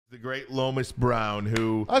The great Lomas Brown,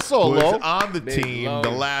 who was on the Big team Lomas.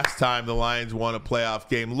 the last time the Lions won a playoff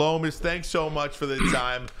game. Lomas, thanks so much for the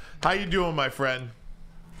time. How you doing, my friend?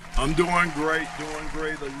 I'm doing great. A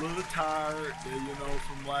little tired,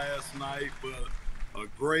 from last night, but a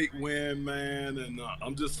great win, man. And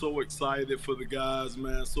I'm just so excited for the guys,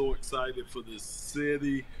 man. So excited for this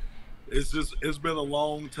city. It's been a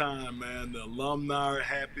long time, man. The alumni are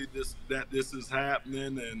happy that this is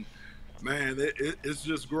happening, and man, it's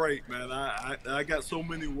just great, man. I got so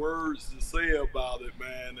many words to say about it,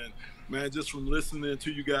 man. And man, just from listening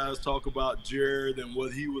to you guys talk about Jared and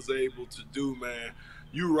what he was able to do, man.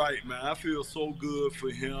 You're right, man. I feel so good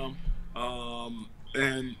for him.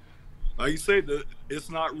 And like you say,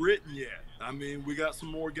 it's not written yet. I mean, we got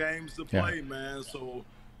some more games to play, man. So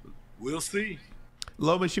we'll see.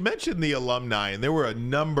 Lomas, you mentioned the alumni, and there were a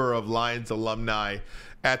number of Lions alumni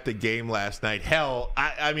at the game last night. Hell,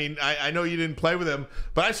 I know you didn't play with him,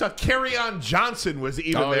 but I saw Kerryon Johnson was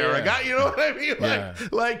even there. Yeah. You know what I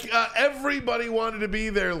mean? Everybody wanted to be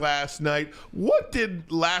there last night. What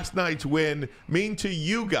did last night's win mean to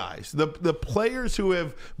you guys? The players who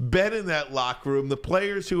have been in that locker room, the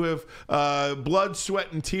players who have blood,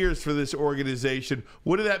 sweat, and tears for this organization.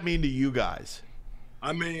 What did that mean to you guys?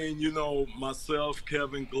 I mean, myself,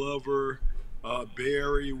 Kevin Glover,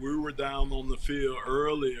 Barry, we were down on the field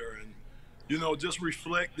earlier, and just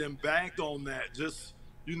reflecting back on that, just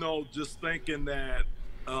thinking that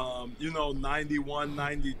 91,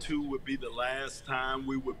 92 would be the last time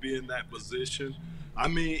we would be in that position. I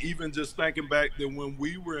mean, even just thinking back to when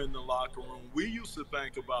we were in the locker room, we used to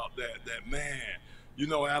think about that man,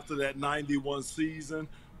 after that 91 season,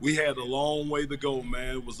 we had a long way to go,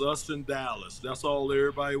 man. It was us in Dallas. That's all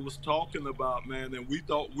everybody was talking about, man. And we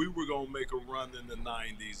thought we were going to make a run in the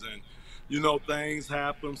 90s. And, things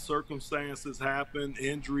happen, circumstances happen,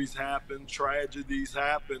 injuries happen, tragedies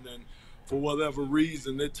happen. And for whatever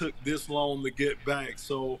reason, it took this long to get back.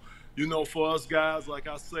 So, for us guys, like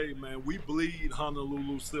I say, man, we bleed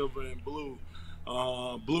Honolulu silver and blue.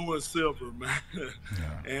 Blue and silver, man.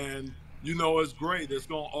 Yeah. And it's great. It's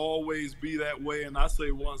going to always be that way. And I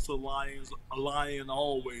say once a lion,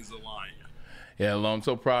 always a lion. Yeah, Lom, I'm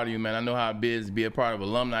so proud of you, man. I know how it is to be a part of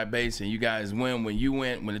alumni base, and you guys win. When you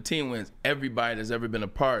win, when the team wins, everybody that's ever been a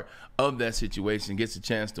part of that situation gets a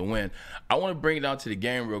chance to win. I want to bring it down to the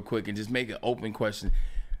game real quick and just make an open question.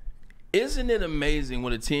 Isn't it amazing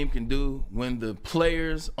what a team can do when the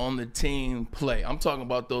players on the team play? I'm talking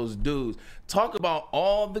about those dudes. Talk about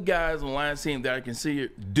all the guys on the Lions team that I consider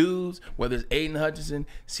dudes, whether it's Aiden Hutchinson,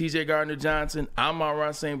 C.J. Gardner-Johnson,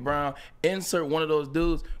 Amon-Ra St. Brown, insert one of those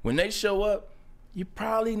dudes. When they show up, you're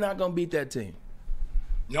probably not going to beat that team.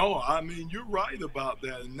 No, I mean, you're right about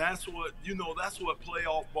that. And that's what, that's what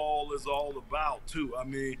playoff ball is all about, too. I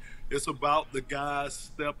mean, it's about the guys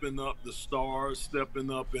stepping up, the stars stepping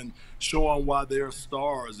up and showing why they're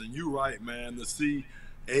stars. And you're right, man, to see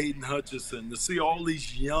Aiden Hutchinson, to see all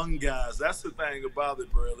these young guys. That's the thing about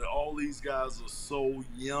it, brother. All these guys are so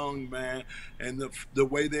young, man. And the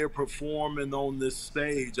way they're performing on this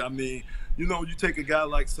stage, I mean, you take a guy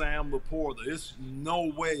like Sam Laporta, it's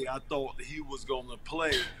no way I thought he was going to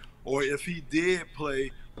play, or if he did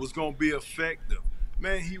play, was going to be effective.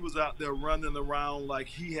 Man, he was out there running around like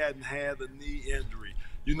he hadn't had a knee injury.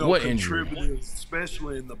 What contributing, injury?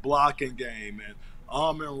 Especially in the blocking game, and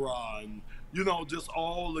Amon-Ra, and just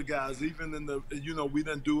all the guys, even in the, we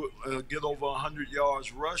didn't get over 100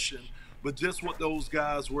 yards rushing, but just what those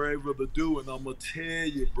guys were able to do. And I'm going to tell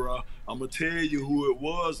you, bro, I'm going to tell you who it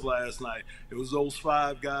was last night. It was those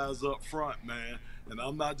 5 guys up front, man. And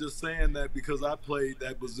I'm not just saying that because I played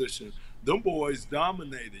that position. Them boys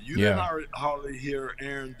dominated. You didn't hardly hear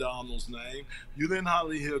Aaron Donald's name. You didn't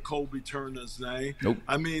hardly hear Kobe Turner's name. Nope.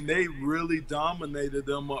 I mean, they really dominated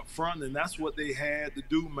them up front, and that's what they had to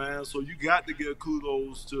do, man. So you got to give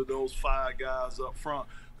kudos to those 5 guys up front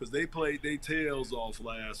because they played their tails off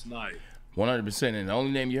last night. 100%. And the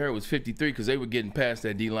only name you heard was 53 because they were getting past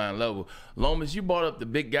that D-line level. Lomas, you brought up the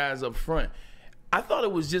big guys up front. I thought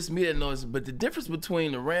it was just me that noticed, but the difference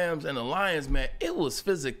between the Rams and the Lions, man, it was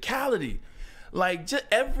physicality. Like, just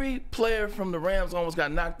every player from the Rams almost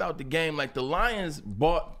got knocked out the game. Like, the Lions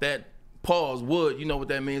bought that wood. You know what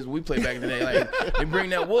that means when we play back in the day. Like, they bring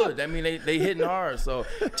that wood. That mean they hitting hard. So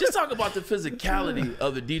just talk about the physicality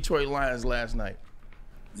of the Detroit Lions last night.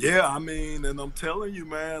 Yeah, I mean, and I'm telling you,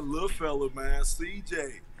 man, little fella, man,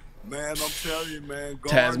 CJ, man, I'm telling you, man, Gardner,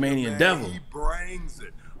 Tasmanian man, devil. He brings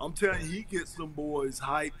it. I'm telling you, he gets them boys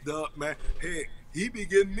hyped up, man. Heck, he be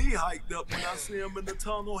getting me hyped up when I see him in the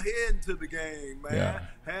tunnel heading to the game, man. Yeah.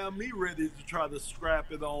 Have me ready to try to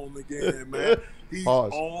scrap it on again, man. He's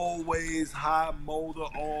always high motor,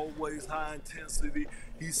 always high intensity.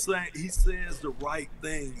 He says the right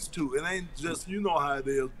things too. It ain't just, you know how it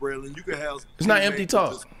is, Braylon. You can have it's not empty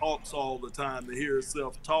talk. Just talks all the time to hear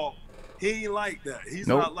himself talk. He ain't like that. He's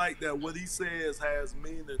Nope. not like that. What he says has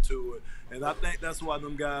meaning to it, and I think that's why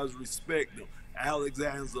them guys respect him.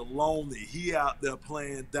 Alexander Loney, he out there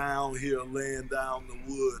playing downhill, laying down the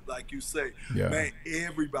wood, like you say. Yeah. Man,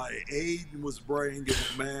 everybody. Aiden was bringing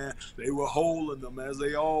it, man. They were holding them as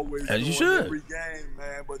they always do in every game,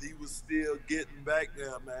 man. But he was still getting back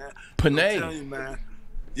there, man. Panay. I'm telling you, man.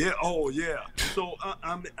 Yeah, oh yeah. So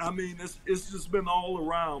I mean, it's just been all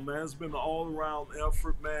around, man. It's been an all around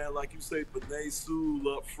effort, man. Like you say, Panay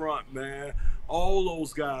Sewell up front, man. All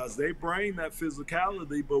those guys, they bring that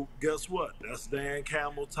physicality, but guess what? That's Dan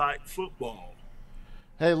Campbell type football.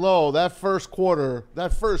 Hey, Lo, that first quarter,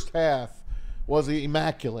 that first half was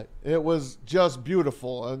immaculate. It was just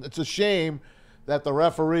beautiful, and it's a shame that the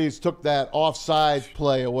referees took that offsides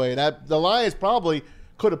play away. That the Lions probably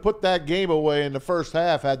could have put that game away in the first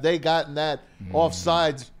half had they gotten that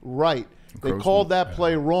offsides right. They called that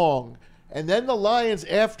play wrong. And then the Lions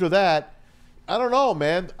after that, I don't know,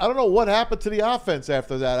 man. I don't know what happened to the offense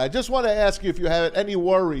after that. I just want to ask you if you had any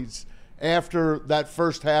worries after that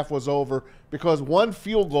first half was over, because one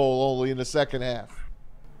field goal only in the second half.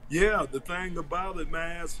 Yeah, the thing about it,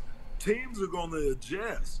 man, is teams are going to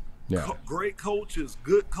adjust. Yeah. Great coaches,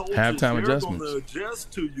 good coaches, halftime they're adjustments. going to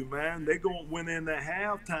adjust to you, man. They're going to win in at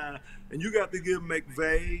halftime, and you got to give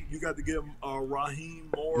McVay, you got to give Raheem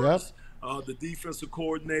Morris, the defensive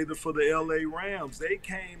coordinator for the L.A. Rams. They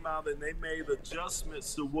came out and they made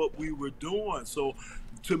adjustments to what we were doing. So,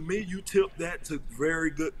 to me, you tip that to very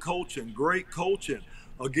good coaching, great coaching.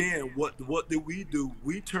 Again, what did we do?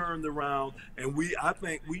 We turned around, and I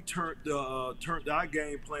think we turned our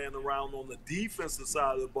game plan around on the defensive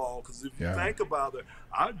side of the ball. Because if you think about it,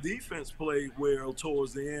 our defense played well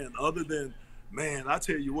towards the end. Other than, man, I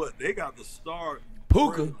tell you what, they got the start.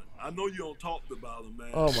 Puka. I know you don't talk about him,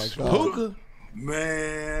 man. Oh my God. Puka.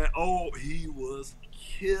 Man, he was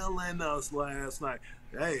killing us last night.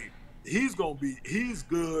 Hey. He's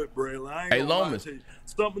good, Braylon. Hey, Lomas.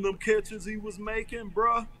 Some of them catches he was making,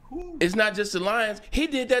 bruh. It's not just the Lions. He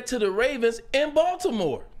did that to the Ravens in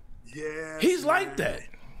Baltimore. Yeah. He's like that.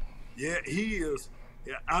 Yeah, he is.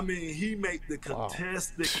 Yeah, I mean, he make the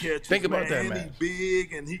contested catches. Think about that, man. And he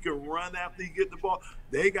big, and he can run after he get the ball.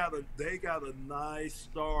 They got a nice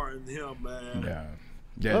star in him, man.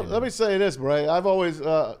 Yeah. Let me say this, Bray. I've always,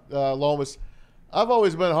 Lomas, I've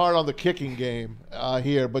always been hard on the kicking game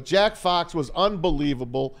here, but Jack Fox was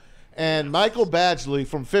unbelievable, and Michael Badgley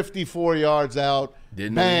from 54 yards out,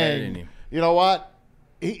 Didn't know he had it in him. You know what?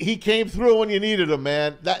 He came through when you needed him,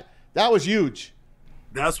 man. That was huge.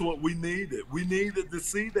 That's what we needed. We needed to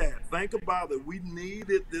see that. Think about it. We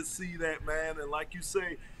needed to see that, man. And like you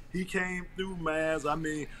say, he came through, Maz. I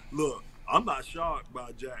mean, look, I'm not shocked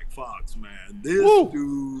by Jack Fox, man. This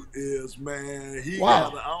dude is, man, he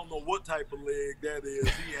got, I don't know what type of leg that is.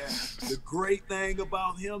 He has. The great thing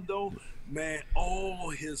about him, though, man,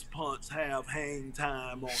 all his punts have hang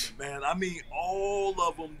time on it, man. I mean, all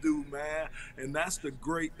of them do, man. And that's the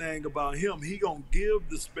great thing about him. He gonna give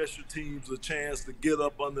the special teams a chance to get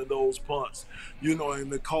up under those punts, you know, and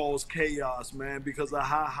to cause chaos, man, because of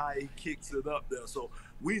how high he kicks it up there. So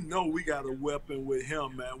we know we got a weapon with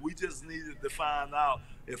him, man. We just needed to find out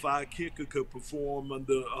if our kicker could perform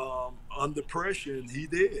under pressure, and he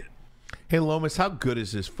did. Hey, Lomas, how good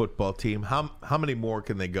is this football team? How many more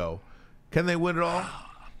can they go? Can they win it all?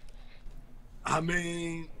 I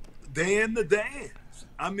mean, they're in the dance.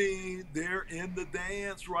 I mean, they're in the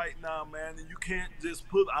dance right now, man. And you can't just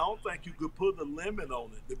I don't think you could put a limit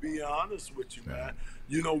on it, to be honest with you, man.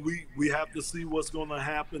 You know, we have to see what's going to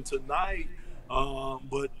happen tonight.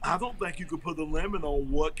 But I don't think you could put a limit on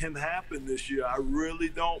what can happen this year. I really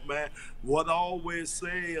don't, man. What I always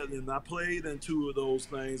say, and I played in two of those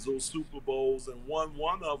things, those Super Bowls, and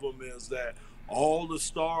one of them is that all the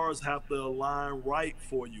stars have to align right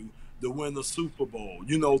for you to win the Super Bowl,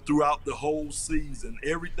 you know, throughout the whole season.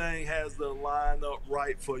 Everything has to line up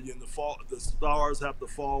right for you, and the stars have to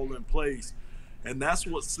fall in place. And that's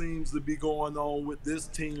what seems to be going on with this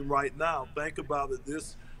team right now. Think about it.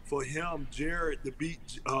 For him, Jared, to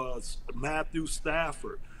beat Matthew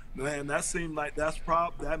Stafford, man, that seemed like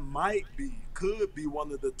could be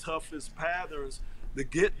one of the toughest patterns to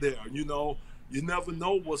get there. You know, you never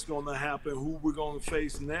know what's going to happen, who we're going to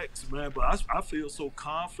face next, man. But I feel so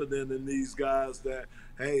confident in these guys that,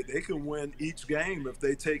 hey, they can win each game. If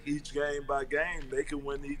they take each game by game, they can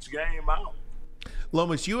win each game out.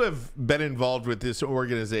 Lomas, you have been involved with this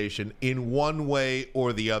organization in one way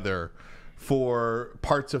or the other for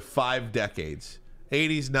parts of 5 decades.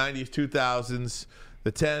 80s, 90s, 2000s,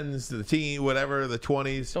 the 10s, the teen, whatever, the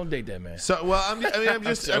 20s. Don't date that man. So, well, I'm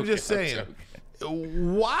just saying. I'm joking.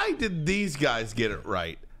 Why did these guys get it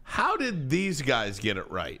right? How did these guys get it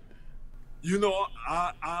right? You know,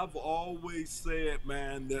 I've always said,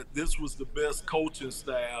 man, that this was the best coaching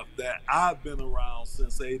staff that I've been around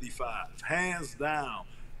since '85. Hands down,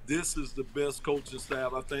 this is the best coaching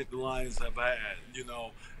staff I think the Lions have had, you know.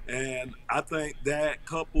 And I think that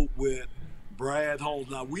coupled with Brad Holmes.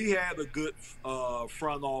 Now, we had a good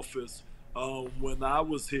front office when I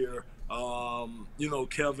was here. You know,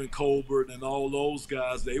 Kevin Colbert and all those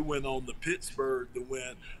guys, they went on to Pittsburgh to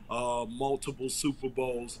win multiple Super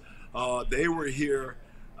Bowls. They were here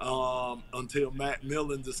until Matt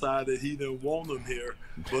Millen decided he didn't want them here.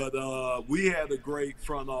 But we had a great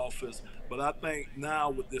front office. But I think now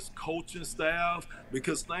with this coaching staff,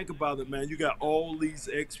 because think about it, man, you got all these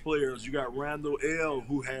ex-players. You got Randall L.,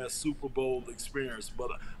 who has Super Bowl experience.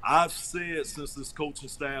 But I've said since this coaching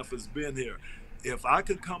staff has been here, if I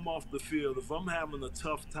could come off the field, if I'm having a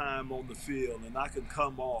tough time on the field and I can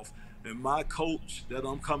come off, and my coach that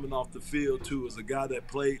I'm coming off the field to is a guy that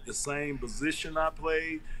played the same position I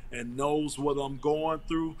played and knows what I'm going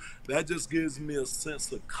through, that just gives me a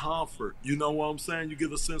sense of comfort. You know what I'm saying? You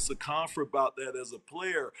get a sense of comfort about that as a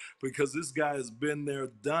player because this guy has been there,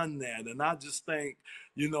 done that. And I just think,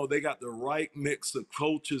 you know, they got the right mix of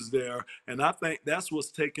coaches there. And I think that's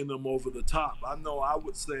what's taking them over the top. I know I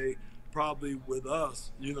would say probably with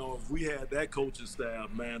us, you know, if we had that coaching staff,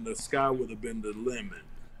 man, the sky would have been the limit.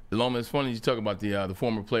 Lomas, it's funny you talk about the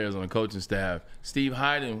former players on the coaching staff. Steve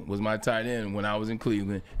Hyden was my tight end when I was in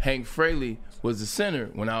Cleveland. Hank Fraley was the center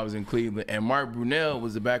when I was in Cleveland. And Mark Brunell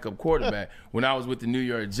was the backup quarterback when I was with the New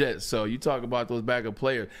York Jets. So you talk about those backup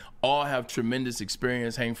players. All have tremendous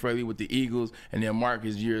experience. Hank Fraley with the Eagles, and then Mark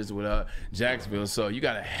his years with Jacksonville. So you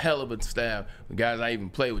got a hell of a staff. The guys I even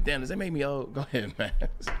played with. Damn, does that make me old? Go ahead, man.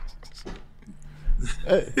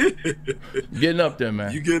 Getting up there,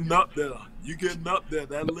 man. You getting up there. You getting up there.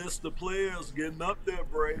 That list of players getting up there,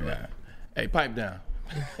 Brady. Yeah. Hey, pipe down.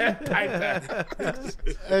 Pipe down.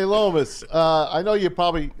 Hey, Lomas, I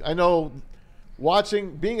know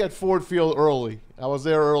being at Ford Field early, I was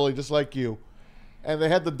there early just like you, and they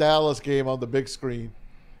had the Dallas game on the big screen,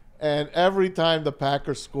 and every time the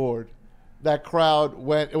Packers scored, that crowd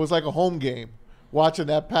went, it was like a home game, watching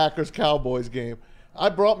that Packers-Cowboys game.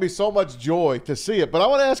 It brought me so much joy to see it. But I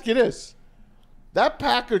want to ask you this. That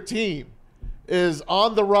Packer team is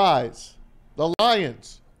on the rise. The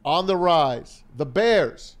Lions, on the rise. The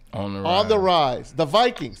Bears, on the rise. The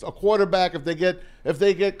Vikings, a quarterback if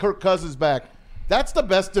they get Kirk Cousins back. That's the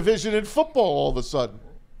best division in football all of a sudden.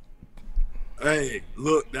 Hey,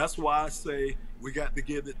 look, that's why I say we got to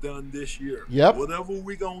get it done this year. Yep. Whatever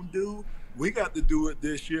we going to do, we got to do it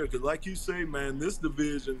this year because, like you say, man, this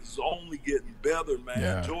division is only getting better, man.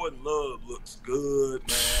 Yeah. Jordan Love looks good,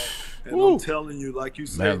 man. And Woo. I'm telling you, like you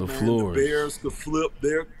said, man, the Bears could flip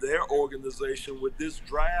their organization with this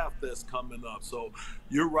draft that's coming up. So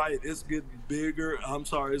you're right. It's getting bigger.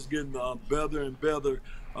 It's getting better and better.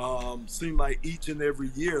 Seem like each and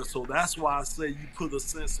every year. So that's why I say you put a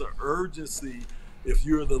sense of urgency if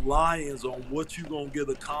you're the Lions on what you're going to get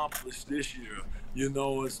accomplished this year, you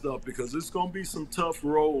know, and stuff, because it's going to be some tough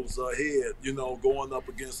roads ahead, you know, going up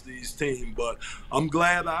against these teams. But I'm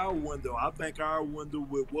glad I think our window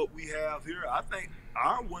with what we have here, I think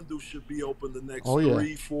our window should be open the next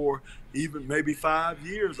 3, 4, even maybe 5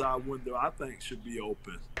 years. Our window, I think, should be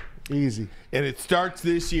open. Easy. And it starts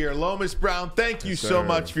this year. Lomas Brown, thank you so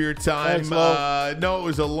much for your time. Thanks, no, it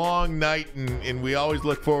was a long night, and we always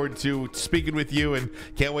look forward to speaking with you, and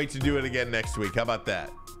can't wait to do it again next week. How about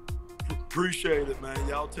that? Appreciate it, man.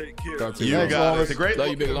 Y'all take care. You Thanks, got Lomas. it.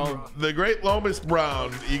 The great Lomas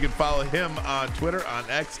Brown. You can follow him on Twitter, on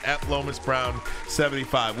X, at Lomas Brown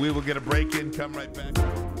 75. We will get a break in. Come right back.